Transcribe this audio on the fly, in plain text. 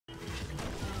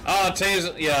Ah,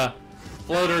 taser. Yeah.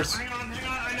 Floaters. Hang on.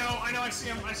 I know, I see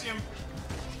him.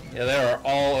 Yeah, they are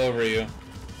all over you.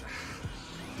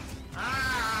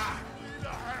 Ah!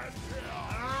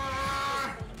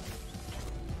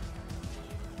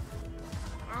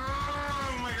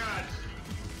 Oh my god.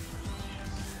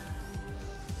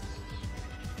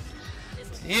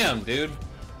 Damn, dude.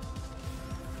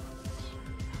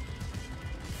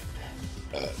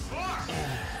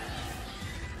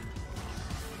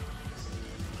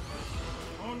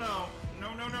 Oh no.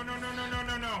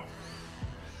 No.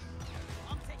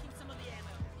 I'm taking some of the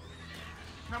ammo.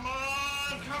 Come on!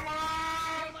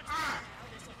 Ah!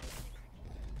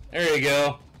 There you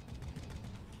go.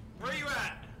 Where are you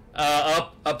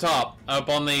at? Up top. Up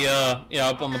on the, yeah,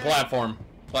 up on the platform.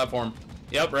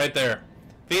 Yep, right there.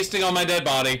 Feasting on my dead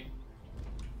body.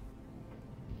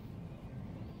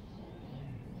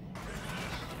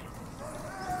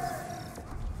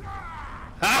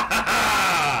 Ha ha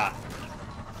ha!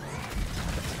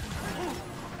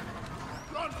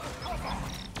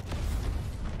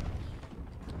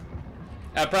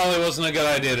 That probably wasn't a good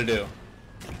idea to do.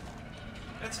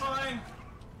 It's fine.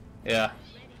 Yeah.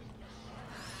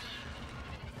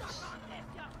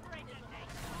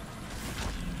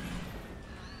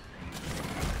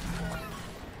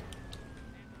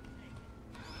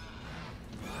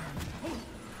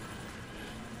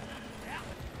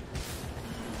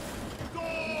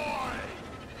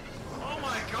 Oh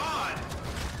my god.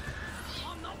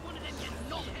 I'm not one of them, you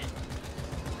knobhead.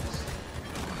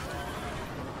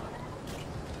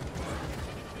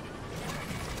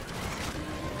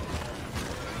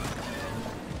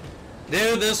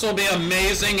 Dude, this will be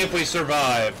amazing if we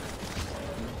survive.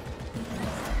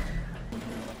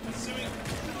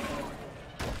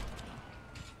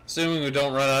 Assuming we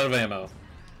don't run out of ammo.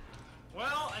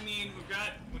 Well, I mean,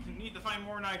 we need to find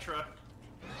more nitra.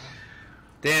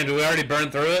 Damn, did we already burn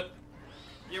through it?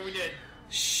 Yeah, we did.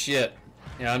 Shit.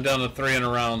 Yeah, I'm down to 300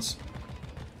 rounds.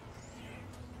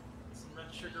 Some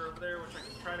red sugar over there, which I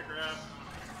can try to grab.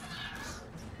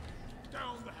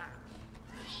 Down the hatch.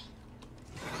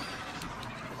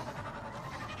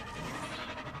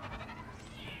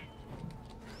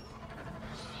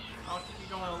 I'll keep you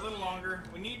going a little longer.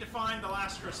 We need to find the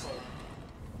last crystal.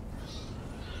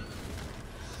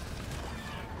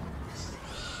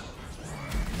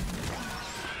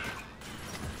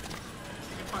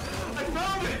 I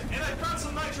found it! And I found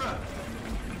some nitra!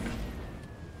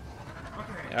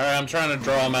 Okay. Alright, I'm trying to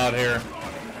draw them out here.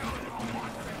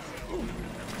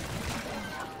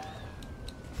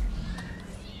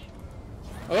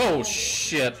 Oh,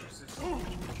 shit.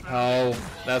 Oh,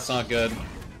 that's not good.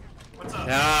 What's up?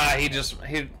 Ah,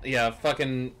 yeah,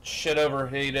 fucking shit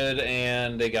overheated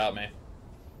and they got me.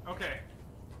 Okay.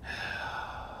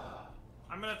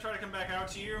 I'm gonna try to come back out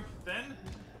to you then.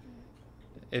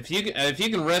 If you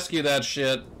can rescue that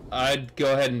shit, I'd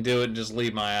go ahead and do it and just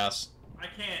leave my ass. I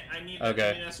can't. I need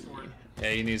Okay. an escort.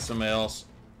 Yeah, you need somebody else.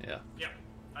 Yeah. Yep.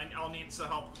 I'll need some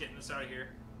help getting this out of here.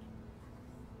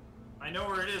 I know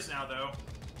where it is now, though.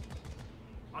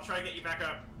 I'll try to get you back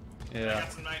up. Yeah. I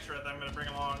got some nitra that I'm gonna bring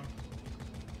along.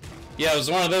 Yeah, it was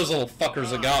one of those little fuckers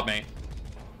that got me.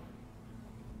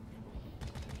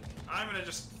 I'm gonna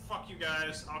just fuck you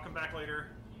guys. I'll come back later.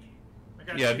 I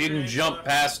got Yeah, two if you can grenades jump left.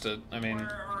 past it, I mean...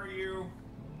 Where are you?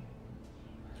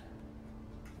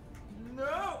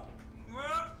 No! Where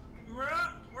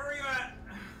are you at?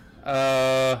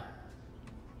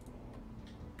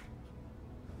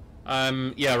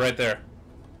 Yeah, right there.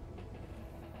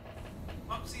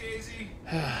 Upsy daisy.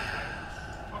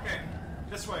 Okay,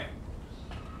 this way.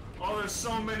 Oh, there's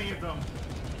so many of them.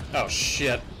 Oh,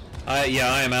 shit.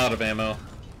 Yeah, I am out of ammo.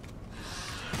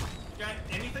 Got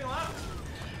anything left?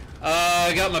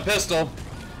 I got my pistol.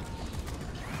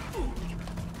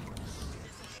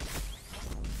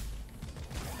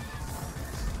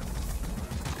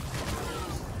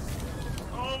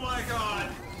 Oh my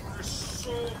god! There's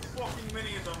so fucking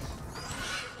many of them.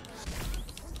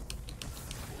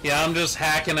 Yeah, I'm just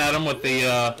hacking at him with the,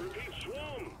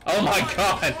 Oh my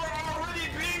god! We're already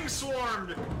being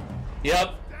swarmed!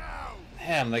 Yep.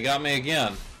 Damn, they got me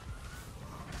again.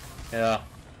 Yeah.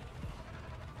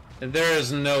 There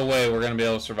is no way we're gonna be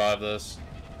able to survive this.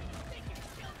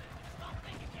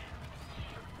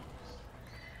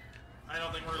 I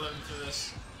don't think we're living through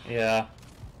this. Yeah.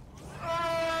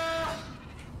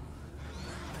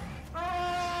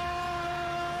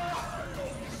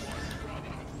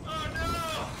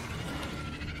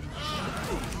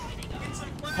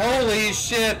 Holy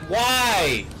shit,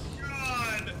 why?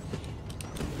 God!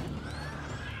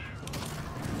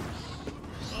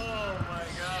 Oh my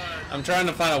god. I'm trying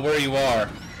to find out where you are.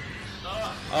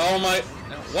 Oh my...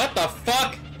 What the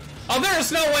fuck? Oh, there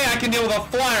is no way I can deal with a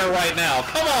flyer right now.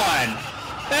 Come on!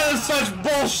 That is such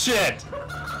bullshit!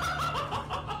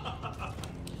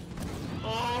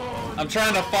 Oh, I'm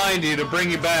trying to find you to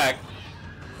bring you back.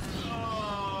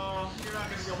 oh, you're not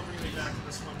gonna be able to bring me back to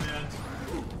this one, man.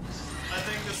 I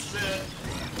think this is it.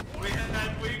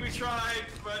 We tried,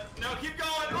 but no, keep going.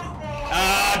 Oh,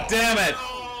 Ah, damn it!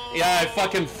 no. Yeah, I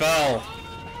fucking fell.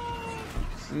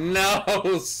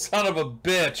 No, son of a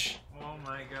bitch. Oh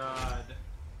my god.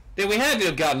 Dude, we had to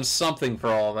have gotten something for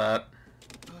all that.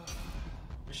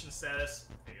 Mission status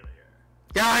failure.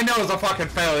 Yeah, I know it's a fucking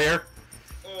failure.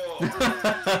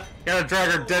 Oh. Gotta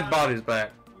drag our dead bodies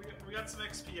back. We got some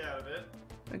XP out of it.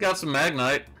 I got some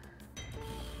Magnite.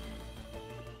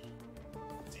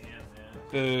 Damn, man.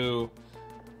 Boo.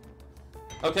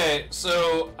 Okay,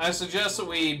 so I suggest that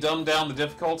we dumb down the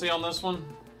difficulty on this one.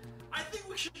 I think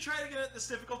we should try to get at this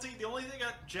difficulty. The only thing that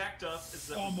got jacked up is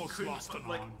that Almost we couldn't lost put, an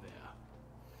like, arm there.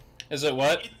 Is it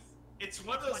what? it's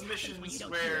one of those What happens when you missions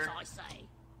don't where do as I say?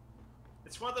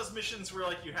 it's one of those missions where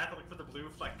like you have to like put the blue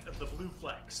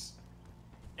flex,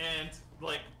 and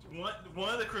like one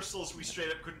of the crystals we straight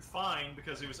up couldn't find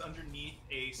because it was underneath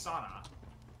a sauna.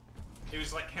 It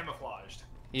was like camouflaged.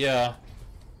 Yeah.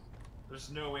 There's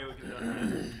no way we could have done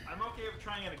that. I'm okay with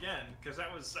trying it again because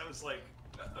that was like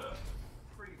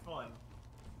pretty fun.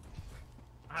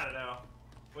 I don't know.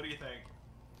 What do you think?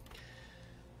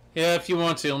 Yeah, if you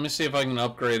want to. Let me see if I can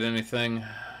upgrade anything.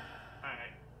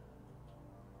 Alright.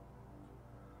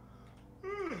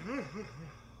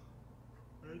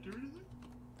 Did I do anything?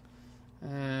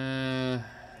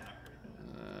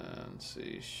 Let's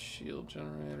see. Shield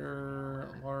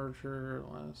generator, larger,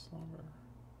 lasts longer.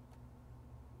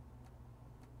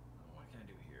 What can I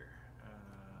do here?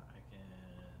 I can...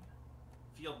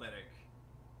 Field Medic.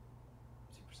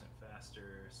 2%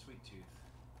 faster. Sweet Tooth.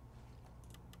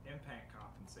 Impact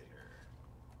Compensator.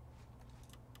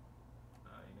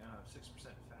 You now have 6%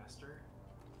 faster.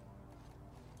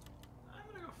 I'm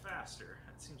gonna go faster.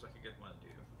 That seems like a good one to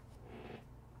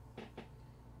do.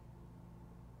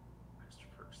 Extra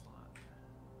perk slot.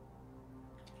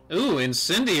 Ooh,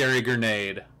 incendiary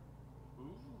grenade.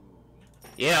 Ooh.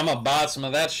 Yeah, I'm gonna buy some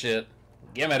of that shit.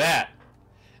 Give me that.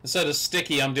 Instead of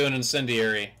sticky, I'm doing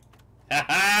incendiary. Ha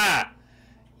ha!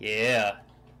 Yeah.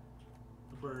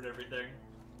 Burn everything.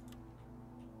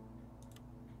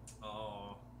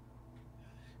 Oh.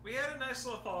 We had a nice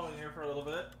little following here for a little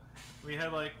bit. We had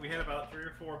about 3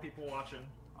 or 4 people watching.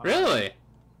 Really?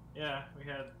 Yeah, we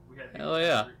had Hell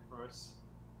yeah. for us.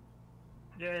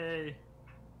 Yay!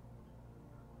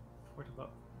 What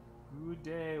about good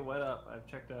day? What up? I've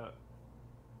checked out.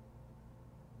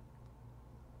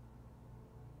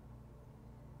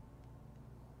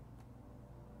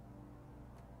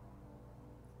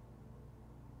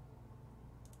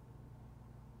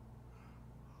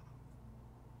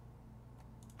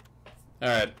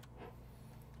 Alright.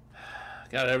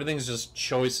 God, everything's just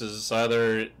choices.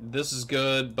 Either this is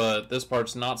good, but this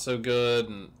part's not so good,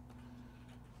 and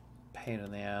pain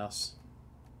in the ass.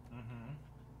 Mm-hmm.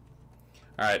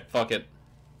 Alright, fuck it.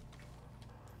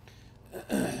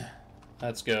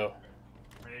 Let's go.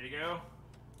 Ready to go?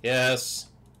 Yes.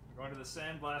 We're going to the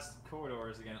Sandblast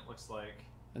corridors again, it looks like.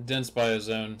 A dense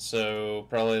biozone, so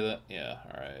probably the... Yeah,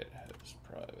 alright. It's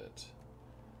private.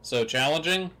 So,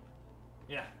 challenging?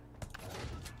 Yeah.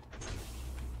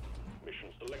 Mission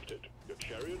selected. Your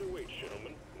chariot awaits,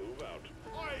 gentlemen. Move out.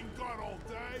 I ain't got all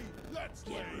day. Let's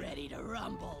Get leave. ready to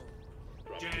rumble.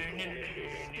 Drop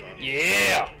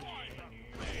Yeah!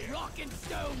 Rock and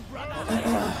stone, brother.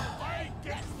 I ain't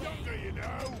getting younger, you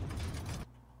know.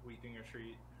 Weeping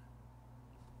retreat.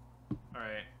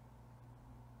 Alright.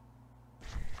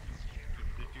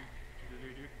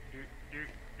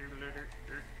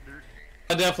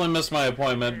 I definitely missed my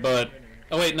appointment, but...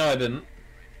 Oh wait, no I didn't.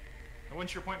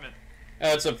 When's your appointment?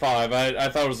 It's at 5. I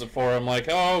thought it was at 4. I'm like,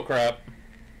 oh crap.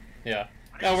 Yeah.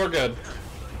 No, we're good.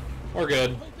 We're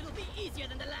good. Hope it'll be easier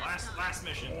than the last time. Last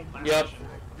mission. Last Yep. mission.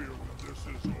 I feel this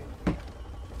is all.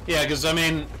 Yeah, because I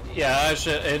mean, yeah, I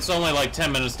should, it's only like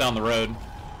 10 minutes down the road.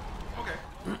 Okay.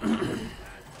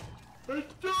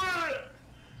 Let's do it!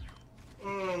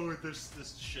 Oh, this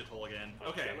shithole again.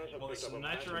 Okay, well there's some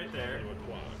nitro right there.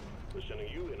 We're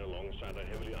sending you in alongside a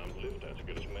heavily armed lifter to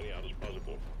get as many out as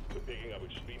possible. We're picking up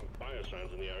extreme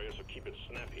biosigns in the area, so keep it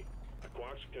snappy.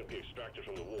 Quarks can be extracted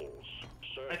from the walls.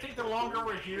 I think the longer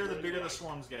we're here, the bigger the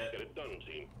swarms get. Get it done,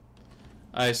 team.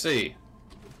 I see.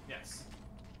 Yes.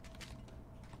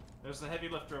 There's the heavy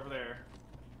lifter over there.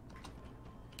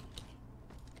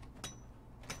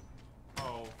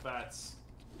 Oh, that's...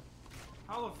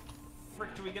 How the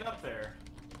frick do we get up there?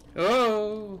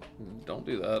 Oh, don't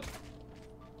do that.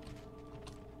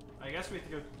 I guess we have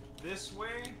to go this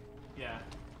way? Yeah.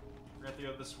 We have to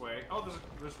go this way. Oh,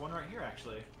 there's one right here,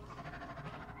 actually.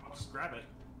 I'll just grab it.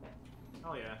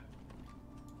 Hell yeah.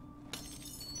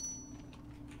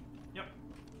 Yep.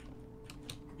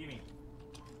 Gimme.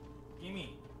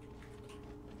 Gimme.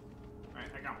 Alright,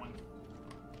 I got one.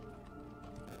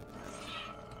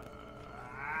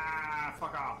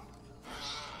 Fuck off.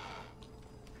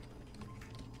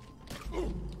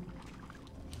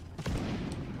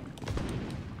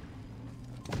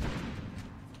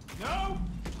 No!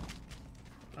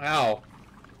 Ow.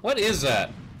 What is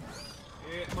that?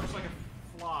 It looks like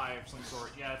a fly of some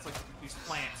sort. Yeah, it's like these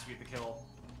plants we have to kill.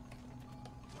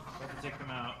 We have to take them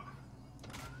out.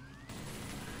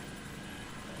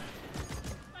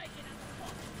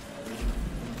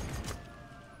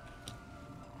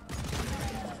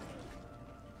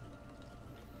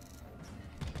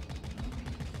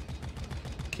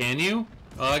 Can you?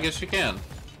 Well, I guess you can.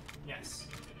 Yes.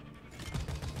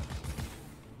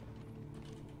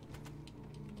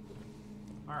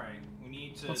 Alright, we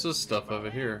need to... What's this stuff over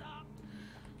here?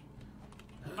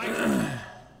 Nitro.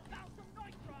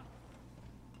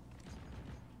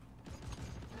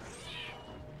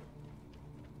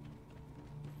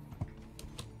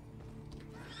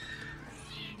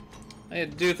 I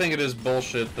do think it is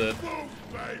bullshit that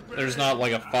there's not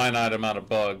like a finite amount of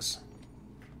bugs.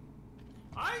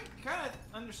 I kind of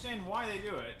understand why they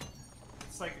do it.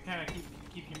 It's like to kind of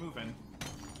keep you moving.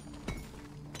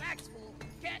 Back's full.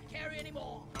 Can't carry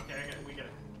anymore. Okay, we gotta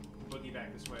boogie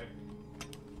back this way.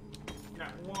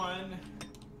 Got one.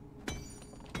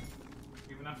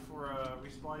 We have enough for a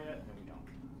resupply yet? No, we don't.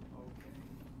 Okay.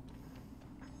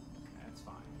 That's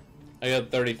fine. I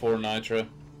got 34 nitro.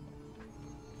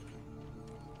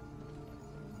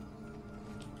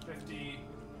 50.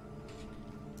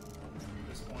 At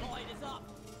this point. Light is up.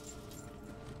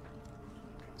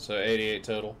 So 88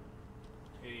 total.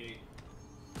 88.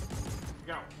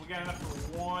 We got enough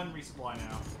for one resupply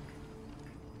now.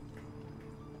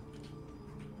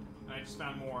 And I just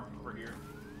found more over here.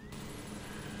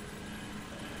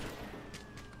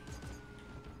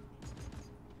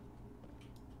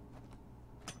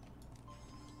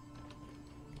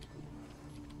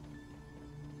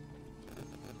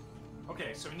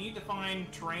 Okay, so we need to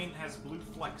find terrain that has blue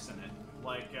flecks in it.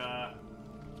 Like, that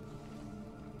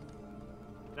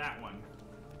one.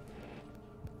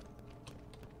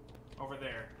 Over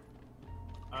there.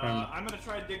 I'm gonna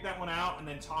try to dig that one out and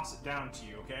then toss it down to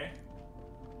you, okay?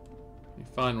 You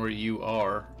find where you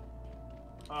are.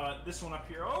 This one up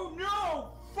here. Oh no!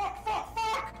 Fuck, fuck,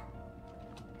 fuck!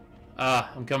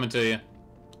 Ah, I'm coming to you.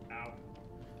 Ow.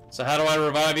 So how do I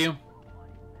revive you?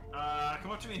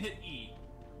 Come up to me and hit E.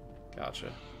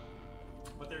 Gotcha.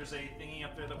 But there's a thingy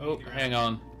up there that we Oh, can grab. hang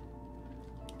on.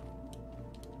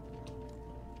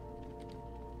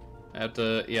 I have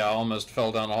to, yeah, I almost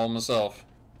fell down a hole myself.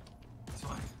 It's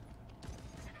fine.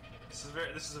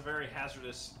 This is a very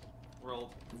hazardous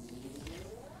world.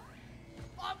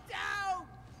 I'm down.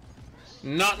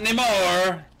 Not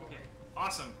anymore! Okay.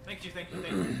 Awesome. Thank you, thank you,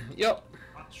 thank you. Yep.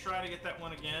 I'll try to get that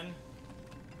one again.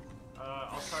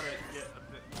 I'll try to get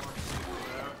a bit more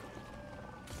there.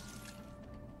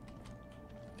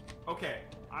 Okay,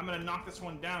 I'm gonna knock this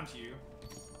one down to you.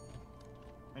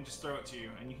 And just throw it to you,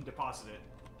 and you can deposit it.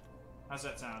 How's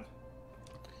that sound?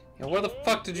 Yeah, where the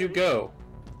fuck did you go?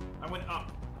 I went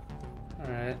up,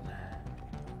 Alright.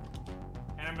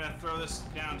 and I'm gonna throw this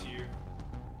down to you.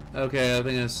 Okay, I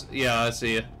think it's, yeah, I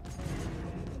see you.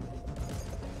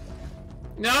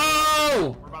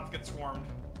 No! We're about to get swarmed.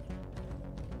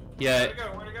 Yeah, Where'd it go?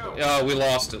 Where'd it go? oh, we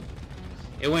lost it.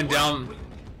 It went down,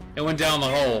 it went down the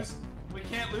hole. We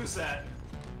can't lose that.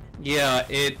 Yeah,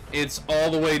 it's all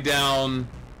the way down.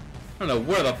 I don't know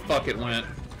where the fuck it went.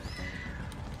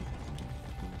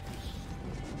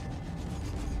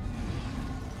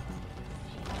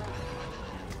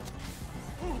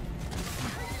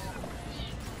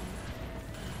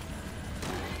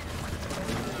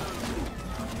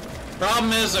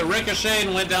 Problem is that ricocheted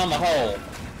and went down the hole.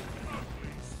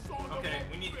 Okay,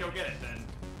 we need to go get it then.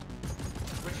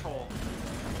 Which hole?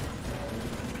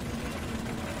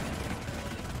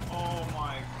 Oh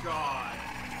my god.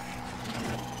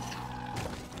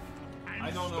 I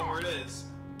don't know where it is.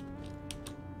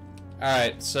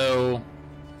 Alright, so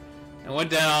it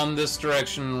went down this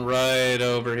direction right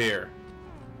over here.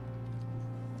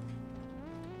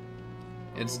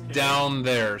 It's Okay. down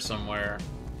there somewhere.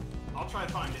 I'll try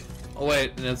to find it. Oh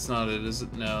wait, that's not it, is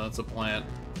it? No, that's a plant.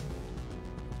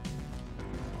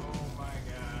 Oh my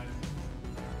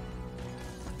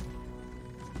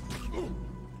god.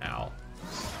 Ow.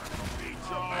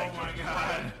 Oh my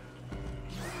god.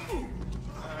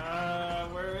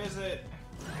 Where is it?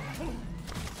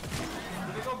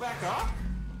 back up?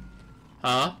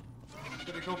 Huh?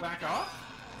 Did it go back up?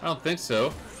 I don't think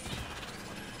so.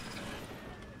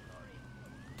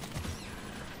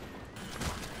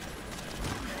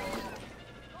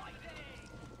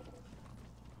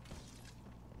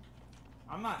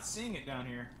 I'm not seeing it down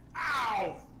here.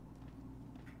 Ow!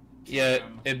 Yeah,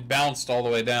 it bounced all the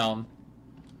way down.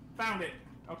 Found it.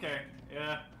 Okay.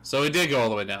 Yeah. So it did go all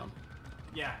the way down.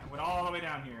 Yeah, it went all the way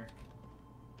down here.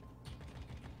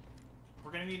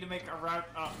 We're gonna need to make a route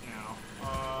up now.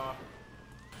 Oh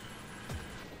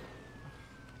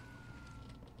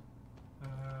my god.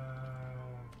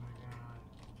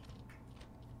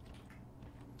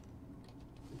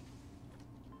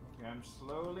 Okay, I'm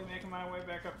slowly making my way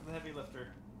back up to the heavy lifter.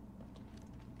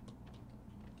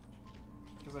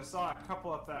 Because I saw a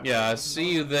couple up that way. Yeah, I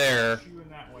see you there. Shooting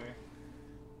that way.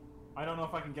 I don't know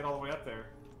if I can get all the way up there.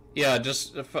 Yeah,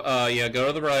 just yeah, go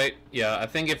to the right. Yeah, I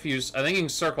think you can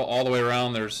circle all the way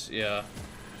around. There's yeah.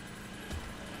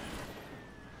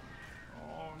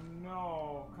 Oh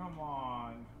no! Come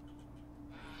on!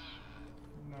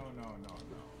 No!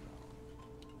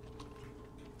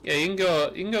 Yeah, you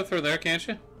can go through there, can't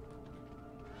you?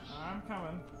 I'm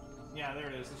coming. Yeah, there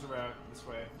it is. There's a route this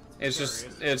way.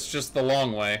 It's just the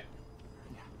long way.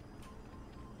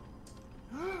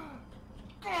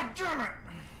 God damn it!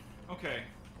 Okay.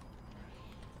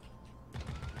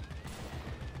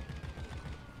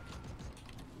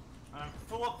 I'm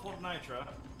full up full of nitra.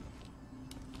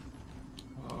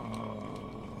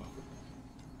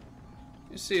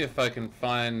 You see if I can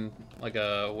find like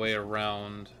a way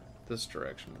around this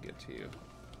direction to get to you.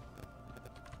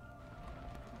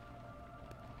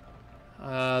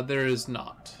 There is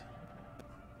not.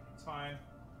 It's fine.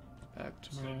 Back to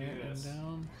Just my gonna do right and this.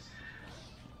 down.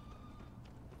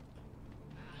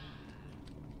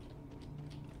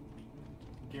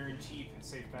 Guaranteed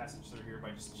safe passage through here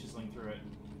by just chiseling through it.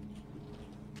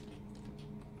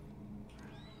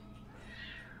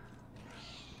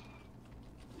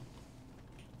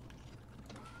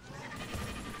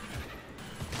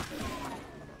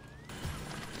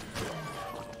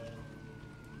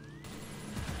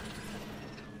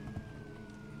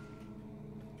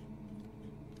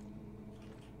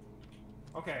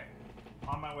 Okay,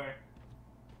 on my way.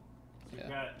 So Yeah.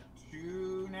 we've got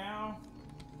 2 now.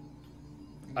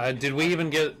 Did we even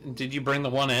get? Did you bring the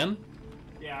one in?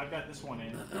 Yeah, I've got this one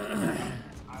in.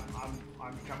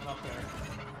 I'm coming up there.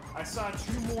 I saw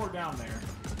 2 more down there.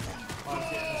 while I was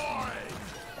getting this one.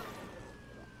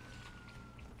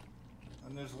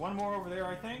 And there's one more over there,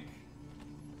 I think.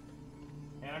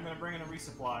 And I'm gonna bring in a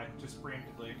resupply, just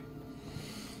preemptively.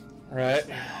 Right.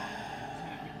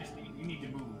 You need to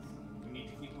move. You need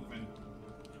to keep moving.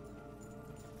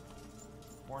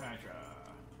 More nitra.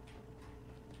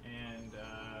 And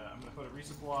I'm gonna put a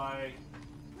resupply.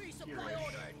 Resupply Here-ish.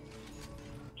 ordered.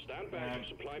 Stand back.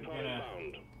 Supply pod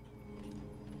inbound.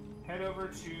 Head over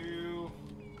to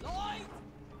Light!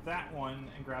 that one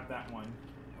and grab that one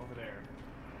over there.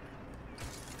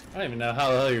 I don't even know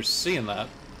how the hell you're seeing that.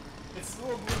 It's the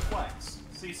little blue flecks.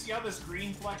 So you see how this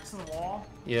green flecks in the wall?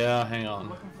 Yeah, hang I'm on.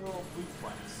 looking for little blue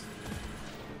flecks.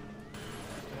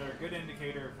 They're a good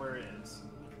indicator of where it is.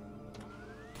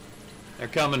 They're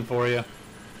coming for you.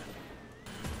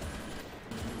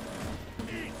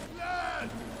 Eat land!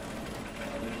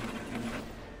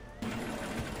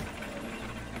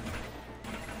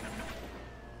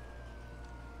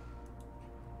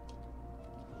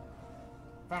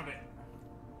 Found it.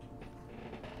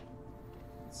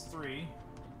 It's 3.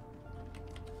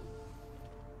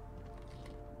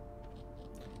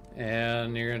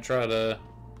 And you're gonna try to.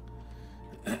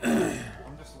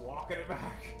 I'm just walking it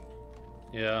back.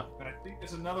 Yeah. And I think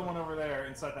there's another one over there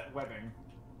inside that webbing.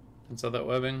 Inside that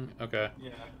webbing? Okay.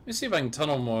 Yeah. Let me see if I can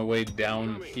tunnel my way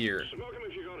down here. Smoke him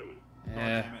if you got him. Oh,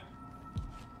 Yeah. damn it.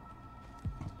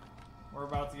 We're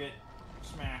about to get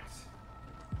smacked.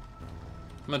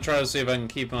 I'm gonna try to see if I can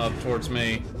keep them up towards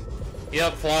me.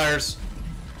 Yep, flyers.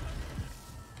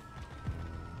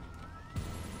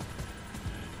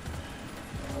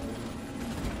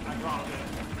 I dropped it.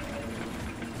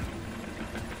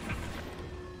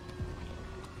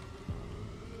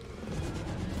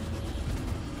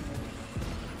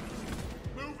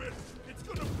 Move it! It's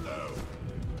gonna blow!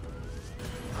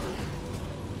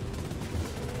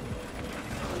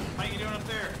 How you doing up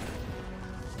there?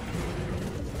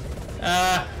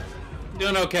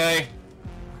 Doing okay.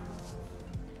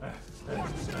 Come on,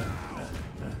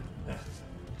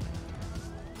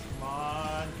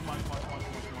 come on, come on, come on, come on,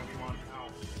 come on, come on.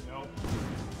 Ow. Nope.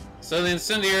 So the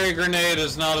incendiary grenade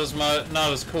is not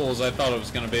as cool as I thought it was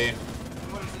gonna be.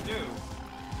 What does it do?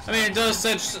 I mean, it does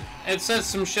set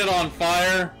some shit on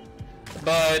fire,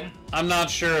 but I'm not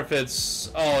sure if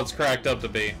it's all it's cracked up to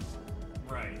be.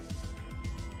 Right.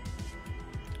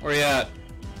 Where you at?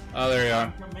 Oh, there you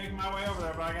are. I'm making my way over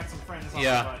there, but I got some friends on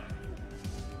Yeah. my butt.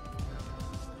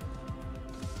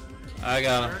 I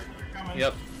got him. You're coming.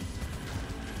 Yep.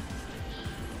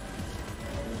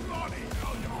 Bloody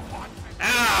hell, you're hot.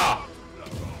 Ow!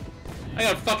 I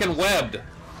got fucking webbed.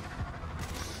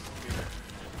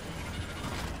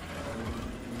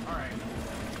 Alright.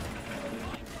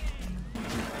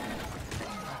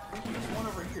 There's one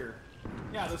over here.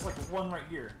 Yeah, there's like one right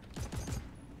here.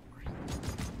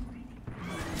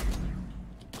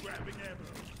 Grabbing ammo.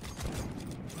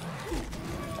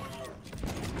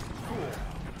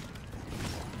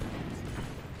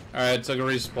 Alright, took a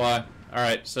resupply.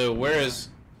 Alright, so where is...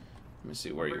 Let me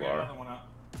see where you Bring are. another one up.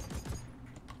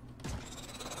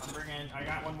 I'm bringing... I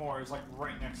got one more. It's like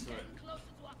right next to it. Closer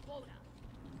to our quota.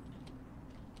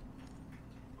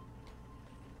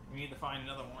 We need to find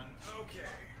another one. Okay.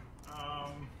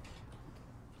 I'm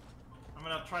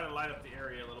gonna try to light up the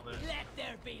area a little bit. Let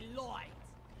there be light.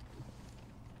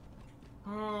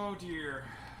 Oh dear.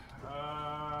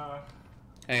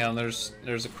 Hang on, there's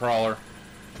a crawler.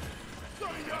 See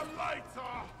you later.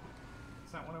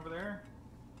 Is that one over there?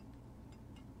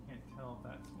 Can't tell if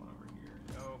that's one over here.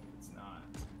 Nope, it's not.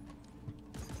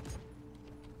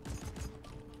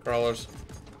 Crawlers.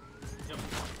 Yep.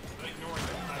 I'm ignoring it.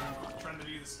 I'm trying to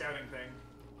do the scouting thing.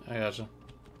 I gotcha.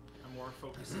 I'm more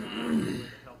focused on where the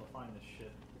hell to find this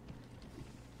shit.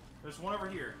 There's one over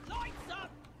here. Lights up.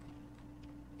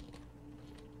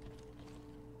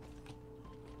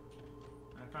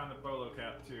 I found a bolo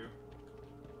cap too.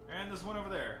 And there's one over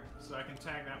there, so I can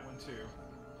tag that one too.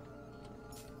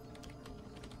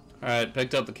 Alright,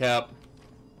 picked up the cap.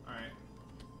 Alright.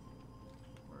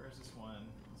 Where is this one?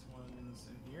 This one's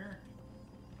in here?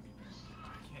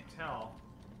 I can't tell.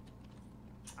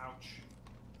 Ouch.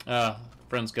 Ah,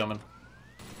 friend's coming.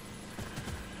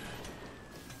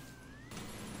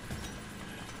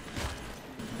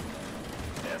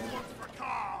 This one's for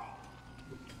Carl.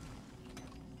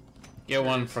 Get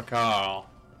one for Carl.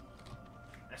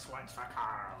 This one's for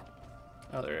Carl.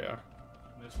 Oh, there you are.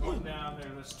 There's one down there.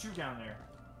 There's two down there.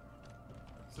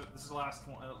 So this is the last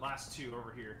one, last two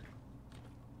over here.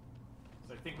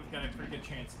 So I think we've got a pretty good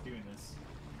chance of doing this.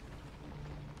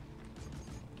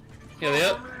 Yeah,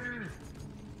 yep.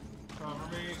 Cover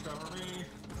me, cover me.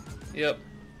 Yep.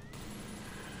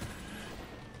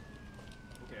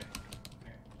 Okay.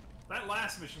 Okay. That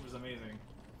last mission was amazing.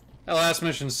 That last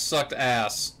mission sucked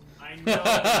ass. I know.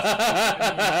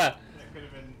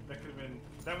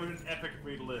 That would have been epic if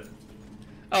we'd lived.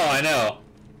 Oh, I know.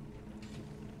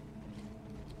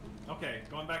 Okay,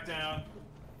 going back down.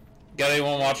 Got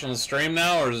anyone watching the stream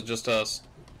now, or is it just us?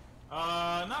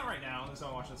 Not right now. There's no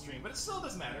one watching the stream, but it still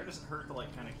doesn't matter. It doesn't hurt to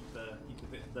like kind of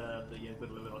keep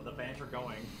the banter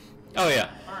going. Oh yeah.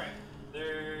 All right.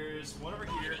 There's one over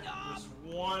here. There's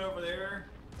one over there.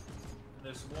 And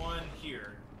there's one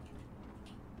here.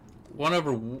 One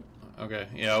over. Okay,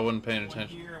 yeah, I wasn't paying One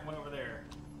attention. here and one over there.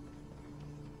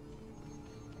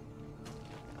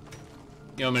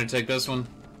 You want me to take this one?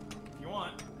 If you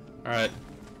want. All right.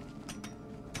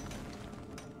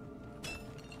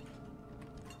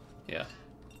 Yeah.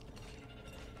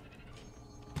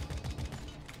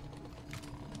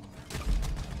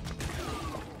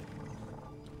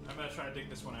 I'm gonna try to dig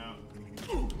this one out.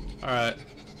 All right.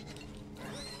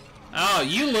 Oh,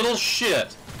 you little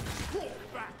shit! Go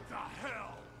back to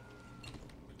hell.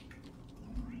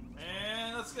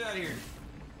 And let's get out of here.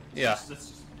 Yeah. Let's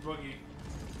just boogie.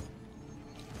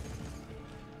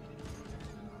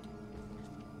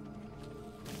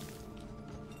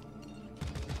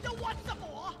 You want some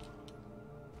more?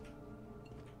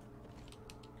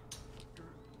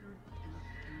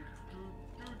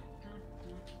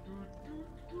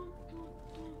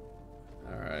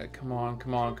 All right. Come on.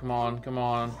 Come on. Come on. Come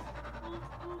on.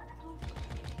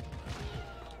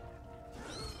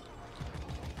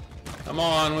 Come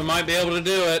on. We might be able to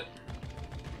do it.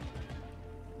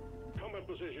 Combat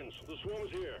positions. The swarm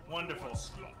is here. Wonderful.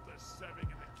 Slot the seving in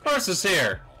the Of course it's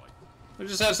here. We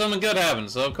just had something good happen,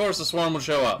 so of course the swarm will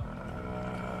show up.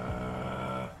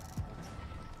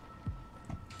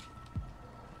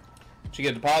 Did you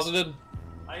get deposited?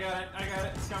 I got it. I got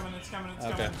it. It's coming. It's coming. It's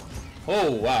Okay. coming.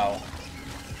 Oh, wow.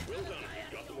 Well done.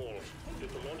 Got them all. Get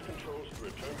the launch controls to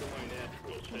return to my net.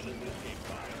 We'll send in the escape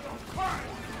fire.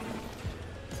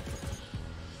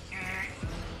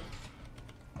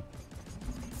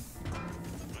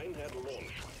 Mine had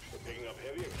launch. We're picking up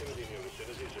heavy activity in your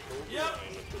vicinity, so hold the Yep.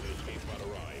 line until the escape pod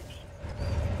arrives.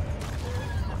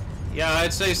 Yeah,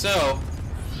 I'd say so.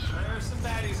 There's some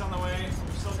baddies on the way.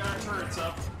 We've still got our turrets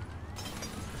up.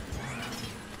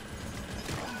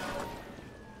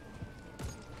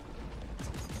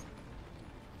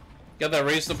 Got that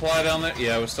resupply down there?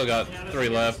 Yeah, we still got Yeah, there's 3 a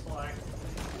left. supply.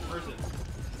 Where's it?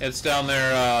 It's down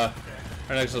there,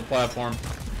 right next to the platform.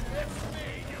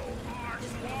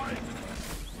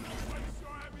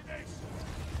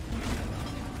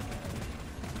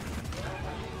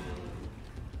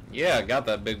 Yeah, got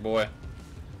that big boy.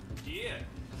 Yeah.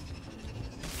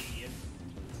 Idiot.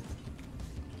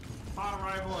 Pod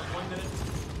arrival in 1 minute.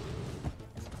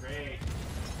 Great.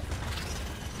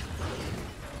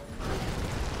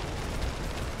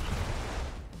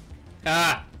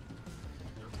 Ah!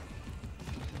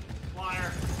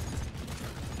 Flyer.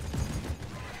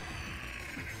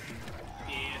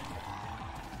 Yeah.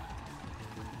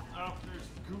 Oh, there's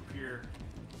goop here.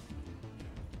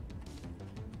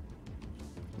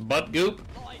 Butt goop?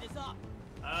 Light is up.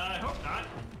 I hope not.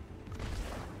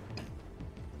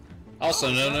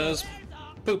 Also known as Hands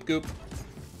up. poop goop.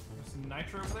 There's some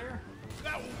nitro over there.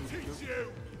 That will teach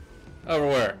you! Over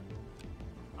where?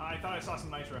 I thought I saw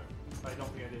some nitro, but I don't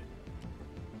think I did.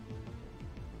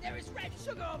 There is red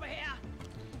sugar over here.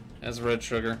 That's red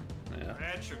sugar. Yeah.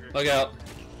 Red sugar. Look out.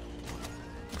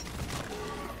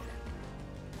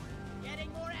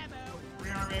 Getting more ammo.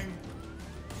 Rearming.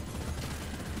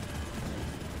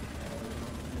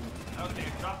 Okay,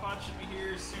 drop pod should be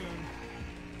here soon.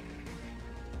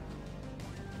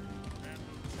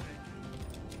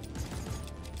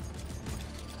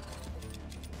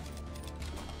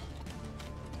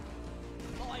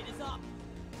 Light is up.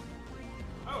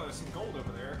 Oh, there's some gold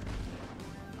over there.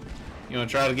 You wanna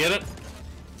try to get it?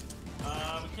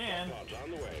 We can. Pod's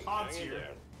on the way. Pod's Hang in here. there.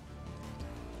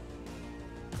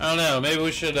 I don't know, maybe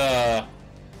we should, That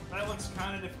looks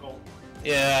kind of difficult.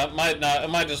 yeah, it might not, I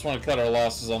might just want to cut our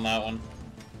losses on that one.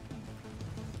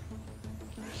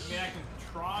 I mean, I can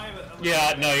try, but...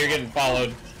 Yeah, no, you're getting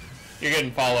followed. You're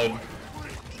getting followed.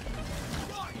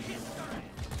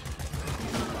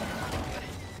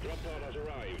 Drop pod has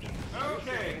arrived.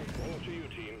 Okay. Over to you,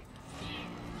 team.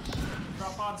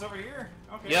 Drop pod's over here?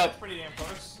 Okay, Yep. that's pretty damn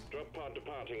close. Drop pod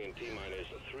departing in T-minus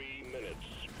 3 minutes.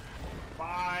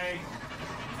 Bye.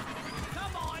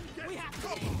 Come on. We have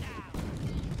to get now.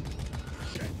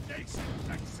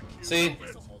 See?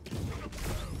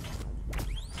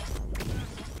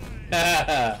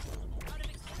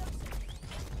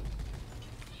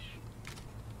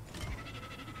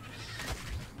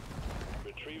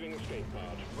 Retrieving escape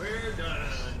pod. We're done.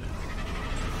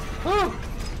 Whew.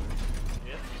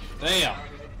 Yep. Damn.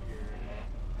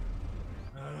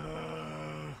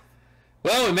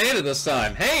 Well, we made it this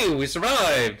time. Hey, we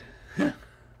survived. Yeah,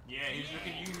 he's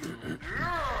looking at you.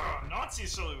 Yeah, Nazi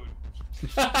salute.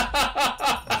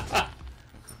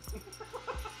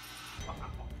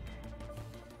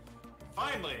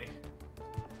 Finally.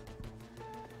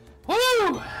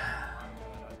 Woo!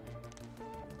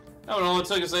 That one only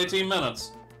took us 18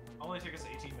 minutes. Only took us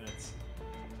 18 minutes.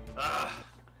 Ah,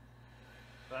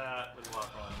 that was a lot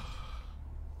of fun.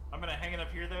 I'm gonna hang it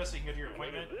up here though, so you can go to your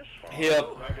appointment. This far, Yep.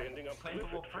 we're ending up Claimable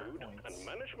prolific perk food, points. and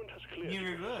management has cleared You're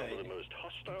you from some of good. the most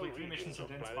hostile Complete 3 regions missions of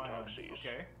against planet Biome. Oxys.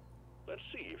 Okay, Let's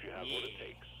see if you have what it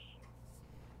takes.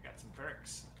 got some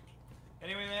perks.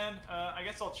 Anyway, man, I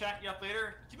guess I'll chat you up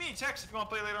later. Give me a text if you want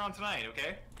to play later on tonight.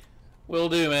 Okay. Will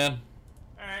do, man.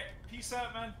 All right. Peace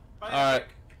out, man. Bye. All right.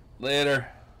 Later.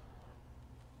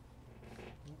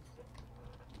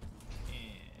 And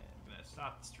I'm gonna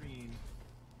stop the stream.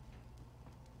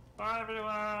 Bye,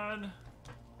 everyone.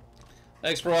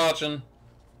 Thanks for watching.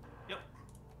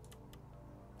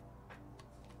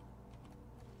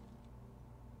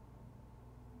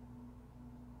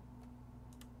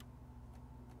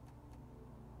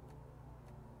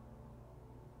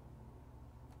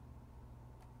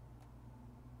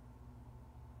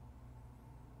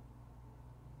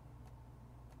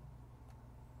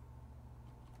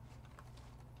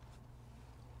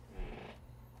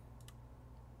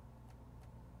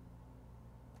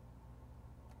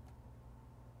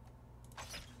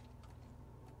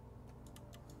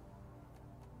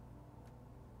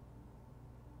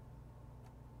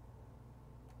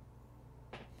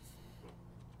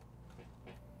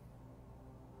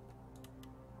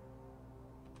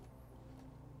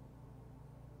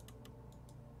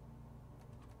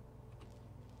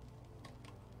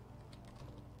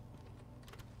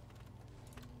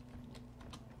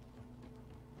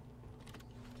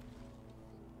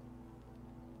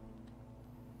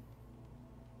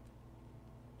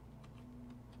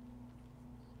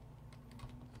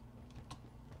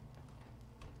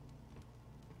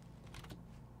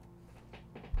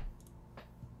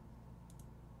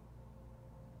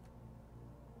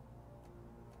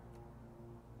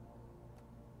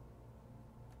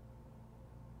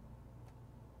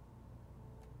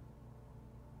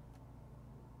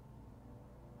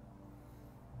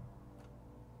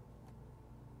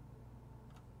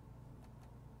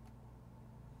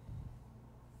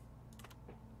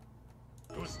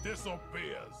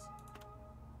 disappears.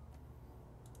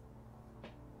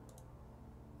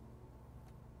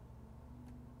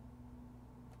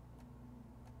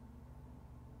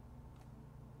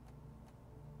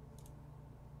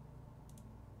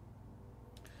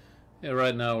 Yeah,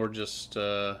 right now we're just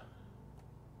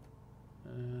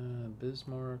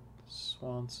Bismarck,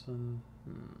 Swanson.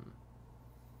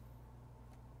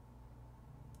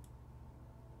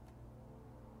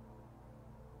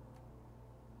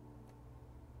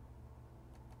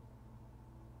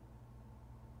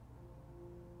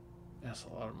 That's a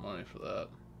lot of money for that.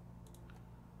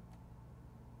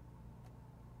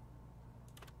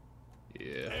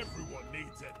 Yeah. Everyone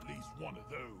needs at least one of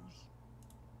those.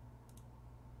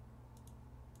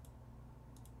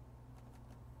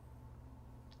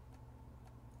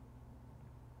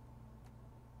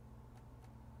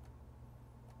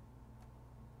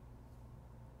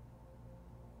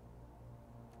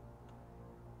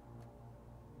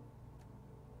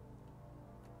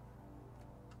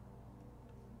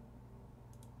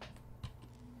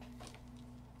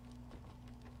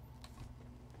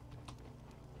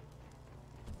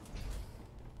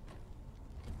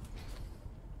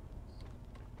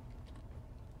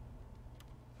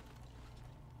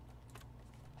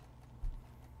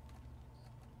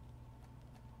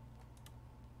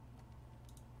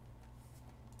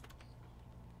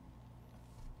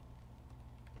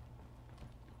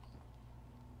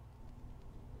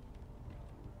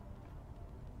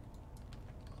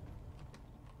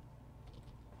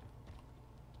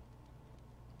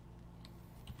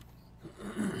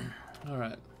 All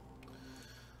right.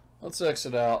 Let's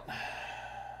exit out.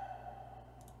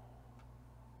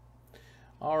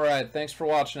 All right. Thanks for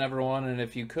watching, everyone. And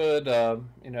if you could,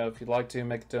 if you'd like to,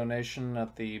 make a donation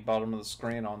at the bottom of the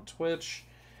screen on Twitch.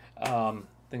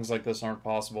 Things like this aren't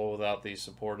possible without the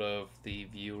support of the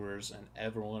viewers and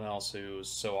everyone else who is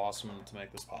so awesome to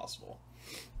make this possible.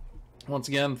 Once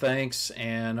again, thanks,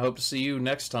 and hope to see you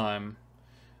next time.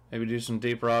 Maybe do some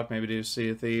Deep Rock, maybe do Sea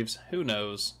of Thieves. Who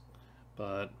knows?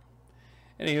 But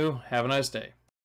anywho, have a nice day.